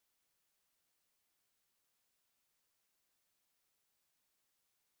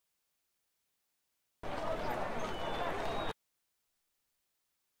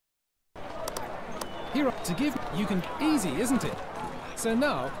Here to give you can easy, isn't it? So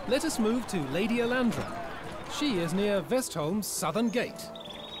now let us move to Lady Alandra. She is near Vestholm's southern gate.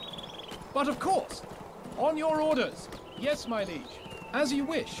 But of course, on your orders. Yes, my liege. As you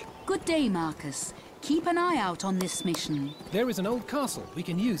wish. Good day, Marcus. Keep an eye out on this mission. There is an old castle we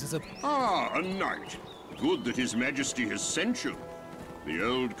can use as a... Ah, a knight. Good that His Majesty has sent you. The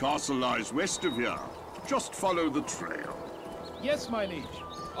old castle lies west of here. Just follow the trail. Yes, my liege.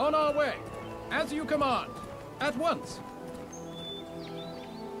 On our way. As you command. At once.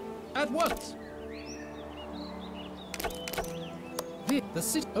 At once. The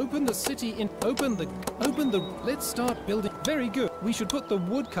city. Open the city in. Open the. Let's start building. Very good. We should put the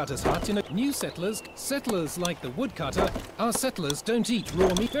woodcutter's hut in a new settlers. Settlers like the woodcutter. Our settlers don't eat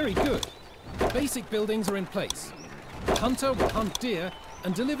raw meat. Very good. Basic buildings are in place. The hunter will hunt deer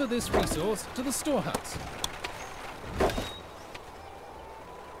and deliver this resource to the storehouse.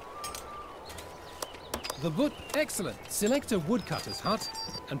 Excellent. Select a woodcutter's hut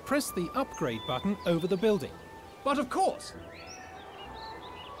and press the upgrade button over the building. But of course.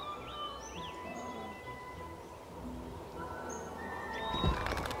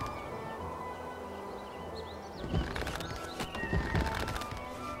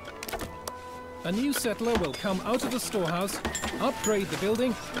 A new settler will come out of the storehouse, upgrade the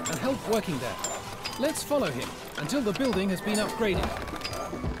building, and help working there. Let's follow him until the building has been upgraded.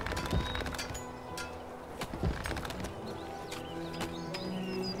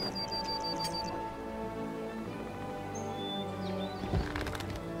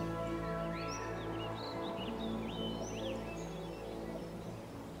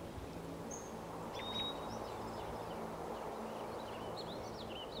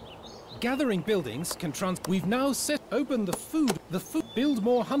 Gathering buildings can We've now open the food, build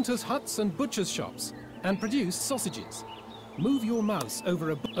more hunters' huts and butchers' shops, and produce sausages. Move your mouse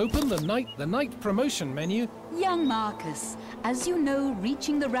over open the night promotion menu. Young Marcus, as you know,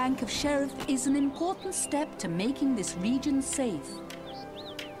 reaching the rank of sheriff is an important step to making this region safe.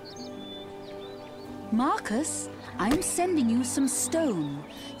 Marcus, I'm sending you some stone.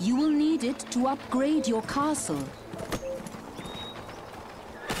 You will need it to upgrade your castle.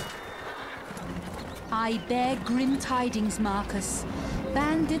 I bear grim tidings, Marcus.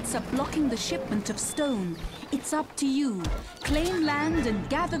 Bandits are blocking the shipment of stone. It's up to you. Claim land and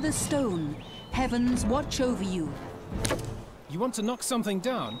gather the stone. Heavens watch over you. You want to knock something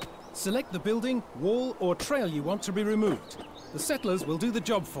down? Select the building, wall, or trail you want to be removed. The settlers will do the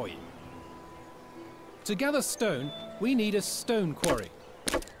job for you. To gather stone, we need a stone quarry.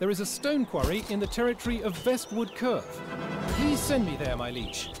 There is a stone quarry in the territory of Westwood Curve. Please send me there, my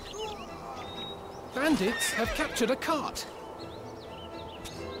liege. Bandits have captured a cart.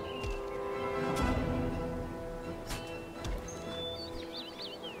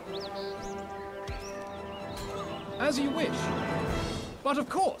 As you wish. But of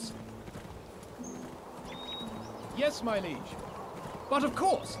course. Yes, my liege. But of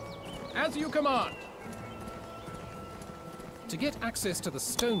course. As you command. To get access to the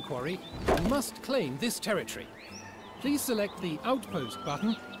stone quarry, you must claim this territory. Please select the Outpost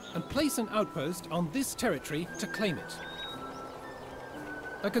button and place an outpost on this territory to claim it.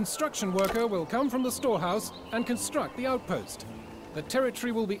 A construction worker will come from the storehouse and construct the outpost. The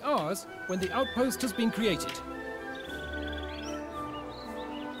territory will be ours when the outpost has been created.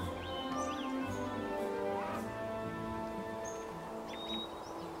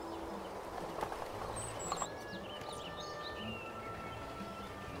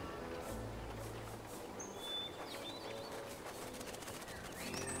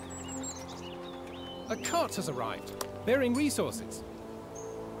 A cart has arrived, bearing resources.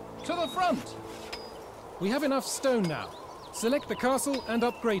 To the front! We have enough stone now. Select the castle and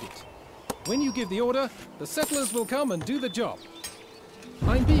upgrade it. When you give the order, the settlers will come and do the job.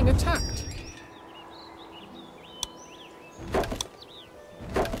 I'm being attacked.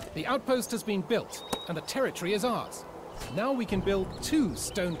 The outpost has been built, and the territory is ours. Now we can build 2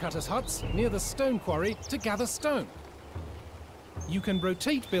 stonecutters' huts near the stone quarry to gather stone. You can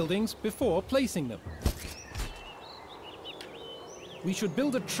rotate buildings before placing them. We should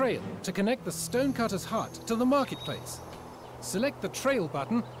build a trail to connect the stonecutter's hut to the marketplace. Select the trail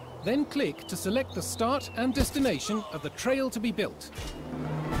button, then click to select the start and destination of the trail to be built.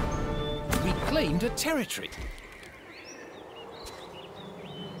 We claimed a territory.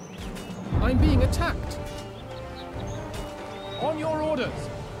 I'm being attacked. On your orders.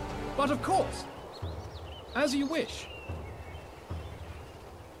 But of course. As you wish.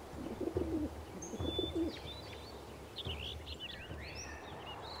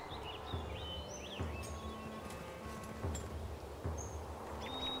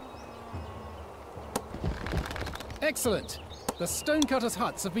 Excellent! The stonecutters'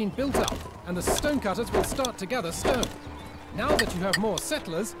 huts have been built up, and the stonecutters will start to gather stone. Now that you have more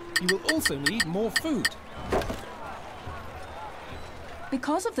settlers, you will also need more food.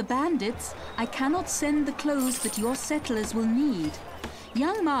 Because of the bandits, I cannot send the clothes that your settlers will need.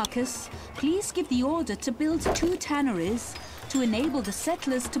 Young Marcus, please give the order to build 2 tanneries to enable the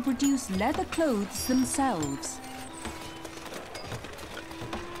settlers to produce leather clothes themselves.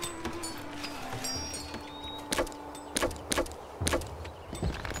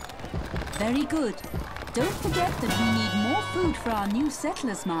 Very good. Don't forget that we need more food for our new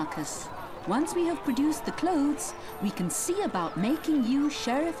settlers, Marcus. Once we have produced the clothes, we can see about making you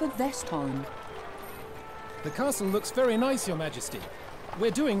Sheriff of Vestholm. The castle looks very nice, Your Majesty.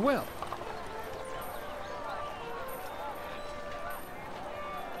 We're doing well.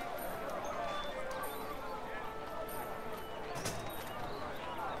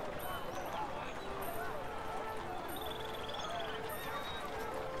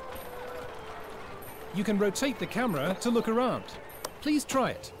 You can rotate the camera to look around. Please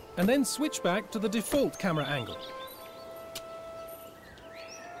try it, and then switch back to the default camera angle.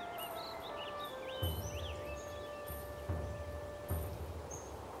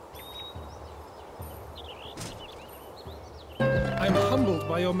 I'm humbled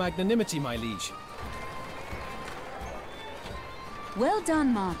by your magnanimity, my liege. Well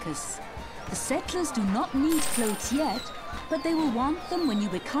done, Marcus. The settlers do not need clothes yet, but they will want them when you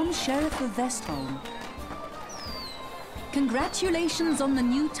become Sheriff of Vestholm. Congratulations on the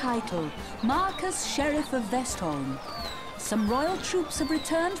new title, Marcus Sheriff of Vestholm. Some royal troops have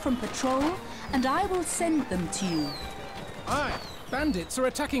returned from patrol, and I will send them to you. Aye, bandits are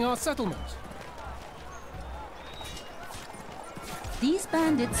attacking our settlement. These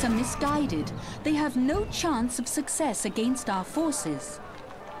bandits are misguided. They have no chance of success against our forces.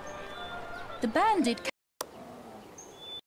 The bandit